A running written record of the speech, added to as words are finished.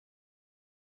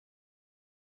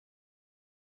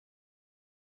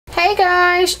Hey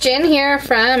guys, Jen here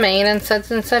from Maine and Such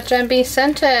and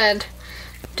BeScented.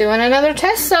 Doing another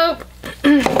test soap.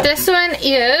 This one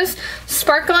is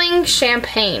sparkling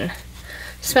champagne.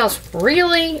 Smells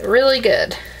really, really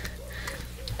good.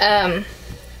 We'll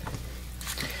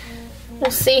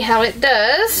see how it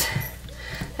does.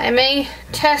 I may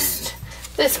test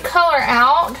this color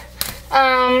out.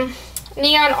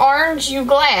 Neon Orange, You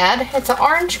Glad. It's an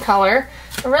orange color.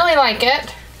 I really like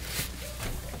it.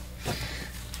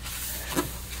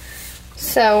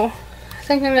 So, I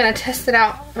think I'm going to test it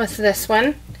out with this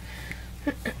one.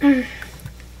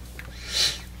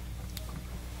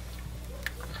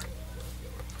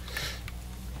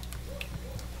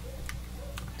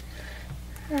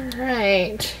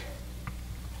 Alright.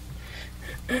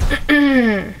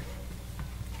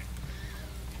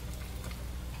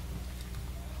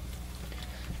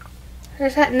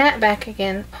 There's that gnat back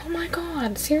again. Oh my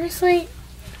god, seriously?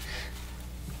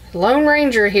 Lone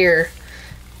Ranger here.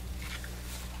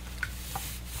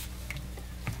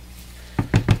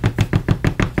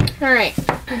 Alright,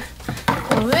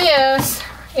 this,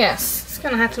 yes, it's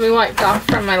going to have to be wiped off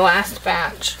from my last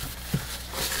batch.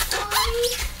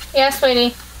 Yes,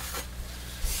 sweetie?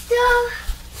 Stop.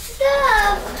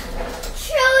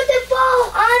 Throw the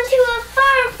ball onto a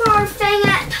fire thing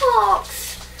that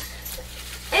talks.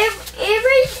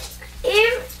 Every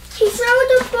he throw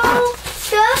the ball,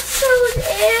 stuff throws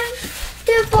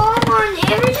the ball on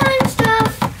every time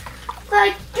stuff,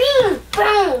 like bing,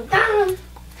 boom, boom.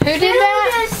 Who did that?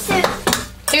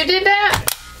 Who did that?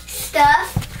 Stuff.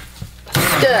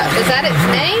 Stuff. Is that its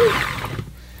name?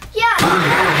 Yeah.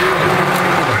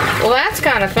 Well, that's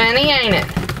kind of funny, ain't it?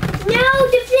 No,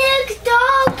 the big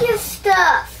dog is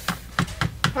Stuff.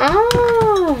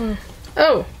 Oh.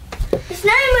 Oh. His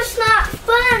name is not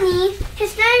funny.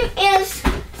 His name is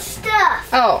Stuff.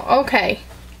 Oh, okay.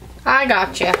 I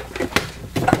gotcha.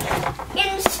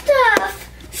 And Stuff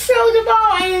throw the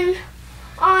ball in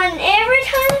on every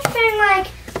kind of thing, like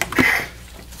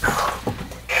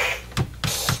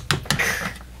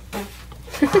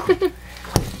and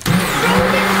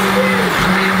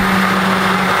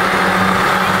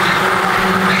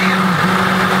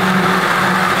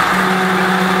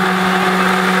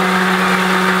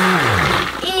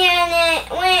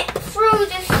it went through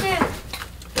the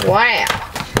suit. Wow.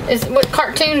 What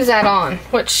cartoon is that on?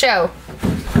 What show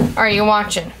are you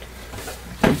watching?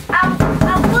 I was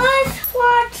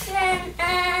watching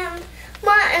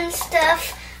Mutton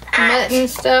Stuff. Mutton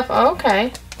Stuff?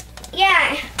 Okay.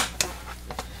 Yeah.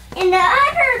 And the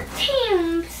other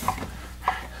teams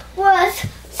was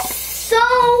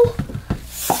so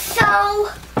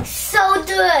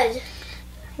good.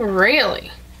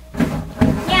 Really?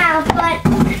 Yeah, but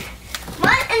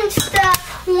Mutton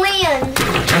Stuff wins.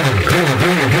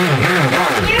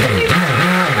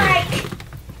 Like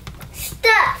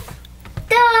stuff.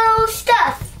 No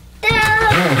stuff.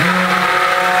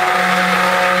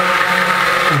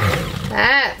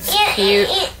 That's cute.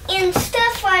 And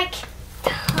stuff like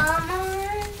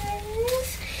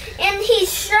Thomas. And he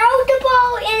threw the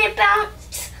ball and it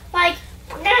bounced like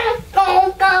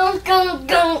go, go, go,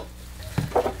 go.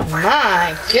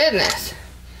 My goodness.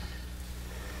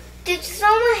 Did you throw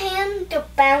my hand to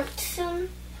bounce him?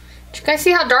 Did you guys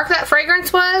see how dark that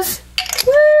fragrance was?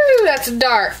 Woo, that's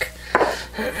dark.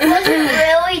 Was it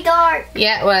really dark?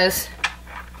 Yeah, it was.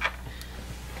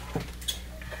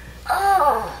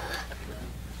 Oh.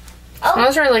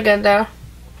 Smells really good though.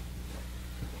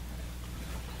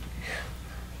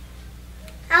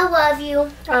 I love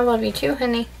you. I love you too,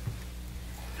 honey.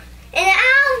 And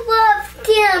I love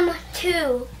them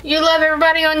too. You love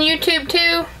everybody on YouTube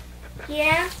too?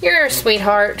 Yeah. You're a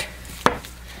sweetheart.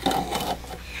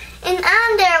 And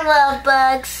I'm their love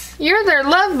bugs. You're their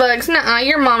love bugs. Nuh-uh,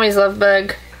 you're mommy's love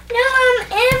bug. No,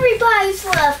 I'm everybody's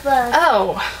love bug.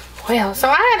 Oh, well, so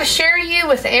I had to share you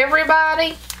with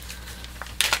everybody?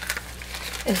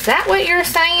 Is that what you're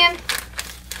saying?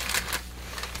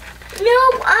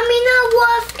 No, I mean I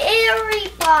love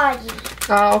everybody.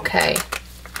 Oh, okay.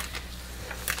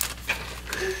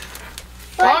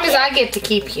 As long as I get to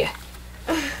keep you.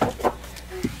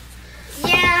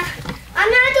 Yeah,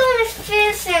 I'm not doing this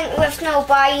fishing with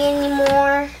nobody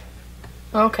anymore.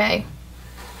 Okay.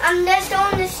 I'm just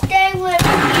going to stay with you.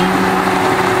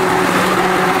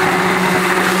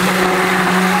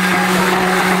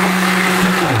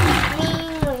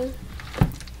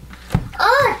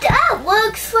 Oh, that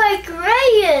looks like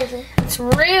red. It's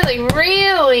really,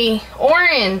 really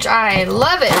orange. I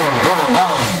love it.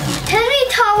 Can we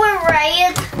call it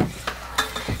red?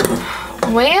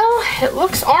 Well, it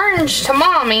looks orange to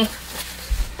mommy.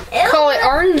 Call it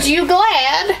Orange You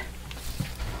Glad.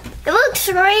 It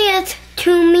looks red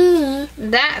To me.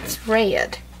 That's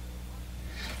red.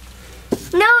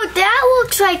 No, that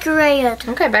looks like red.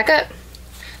 Okay, back up.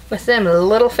 With them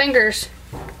little fingers.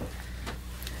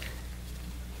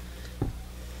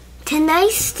 Can they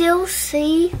still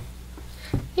see?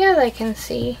 Yeah, they can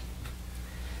see.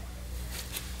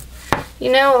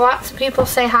 You know, lots of people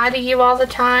say hi to you all the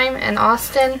time in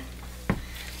Austin.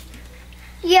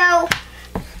 Yo.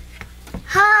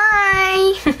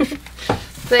 Hi.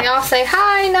 They all say,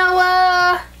 hi,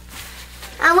 Noah.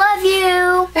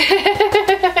 I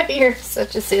love you. You're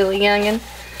such a silly youngin'.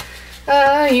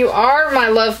 You are my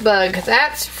love bug,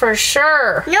 that's for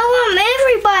sure. No, I'm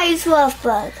everybody's love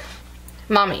bug.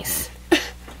 Mommy's.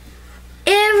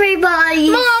 Everybody's.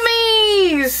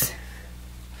 Mommies!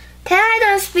 Can I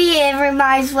just be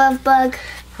everybody's love bug?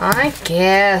 I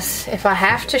guess, if I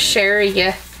have to share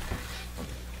you.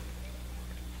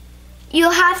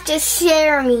 You'll have to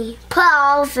share me. Put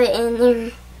all of it in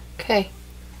there. Okay.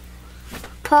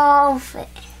 Put all of it.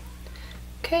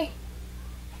 Okay.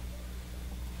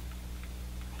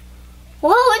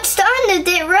 Whoa, it's starting to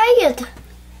get red.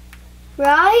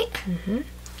 Right? Mm-hmm.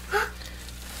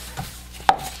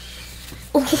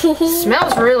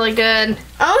 Smells really good.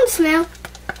 I want to smell.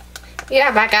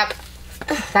 Yeah, back up.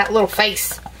 That little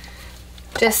face.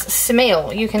 Just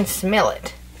smell. You can smell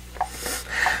it.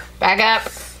 Back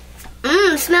up.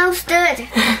 Smells good.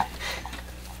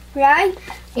 Right?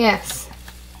 Yes.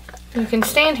 You can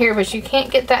stand here, but you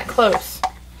can't get that close.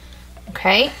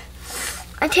 Okay?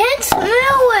 I can't smell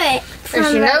it.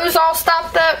 Is your nose all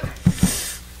stopped up?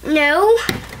 No.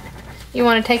 You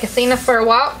want to take Athena for a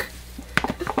walk?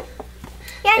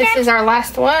 Yeah, This is our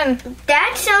last one.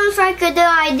 that sounds like a good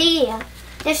idea.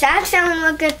 Does that sound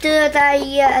like a good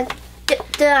idea?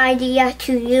 Good idea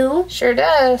to you? Sure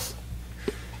does.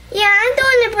 Yeah, I'm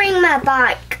going to bring my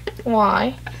bike.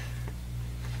 Why?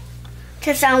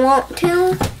 Because I want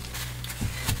to.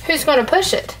 Who's going to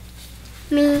push it?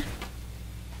 Me.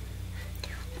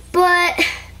 But,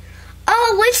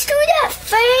 oh, let's do that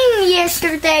thing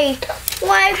yesterday.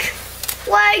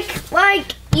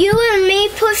 Like you and me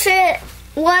push it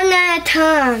one at a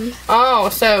time. Oh,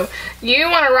 so you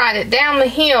want to ride it down the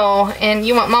hill and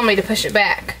you want Mommy to push it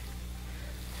back.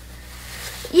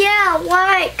 Yeah,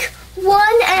 like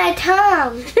one at a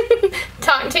time.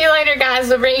 Talk to you later, guys.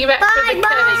 We'll bring you back to the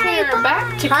cutting. We're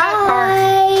back to cut our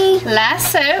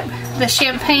last soap, the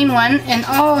champagne one, and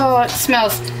oh, it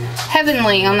smells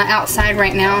heavenly on the outside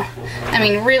right now. I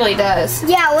mean, really does.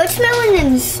 Yeah, let's smell it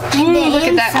Look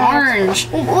at that orange.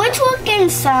 Let's look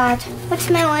inside. Let's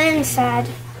smell inside.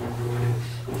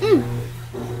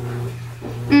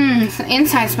 The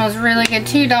inside smells really good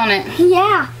too, don't it?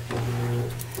 Yeah.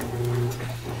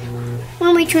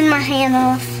 Let me turn my hand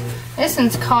off. This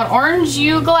one's called Orange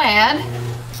You Glad.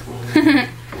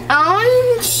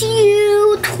 Aren't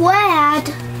you glad?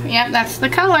 Yep, that's the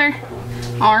color.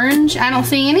 Orange. I don't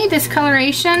see any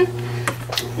discoloration.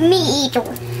 Me either.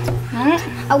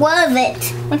 I love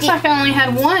it. Looks like I only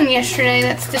had one yesterday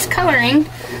that's discoloring.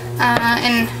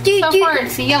 And so far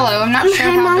it's yellow. I'm not sure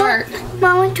how dark.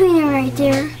 Mama, clean it right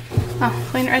there. Oh,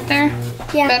 clean it right there?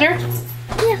 Yeah. Better?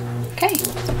 Yeah. Okay.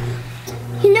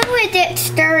 You know it gets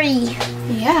dirty.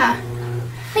 Yeah.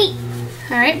 Wait.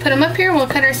 Alright, put them up here. We'll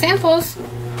cut our samples.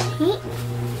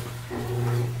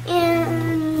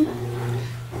 And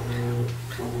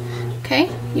Okay,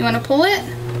 you want to pull it?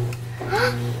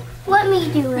 let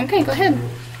me do it. Okay, go ahead.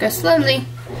 Go slowly.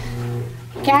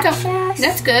 That Go. fast.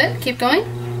 That's good. Keep going.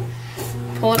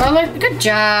 Pull it all over. Good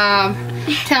job.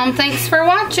 Tell them thanks for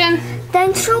watching.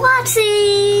 Thanks for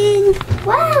watching.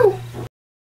 Wow.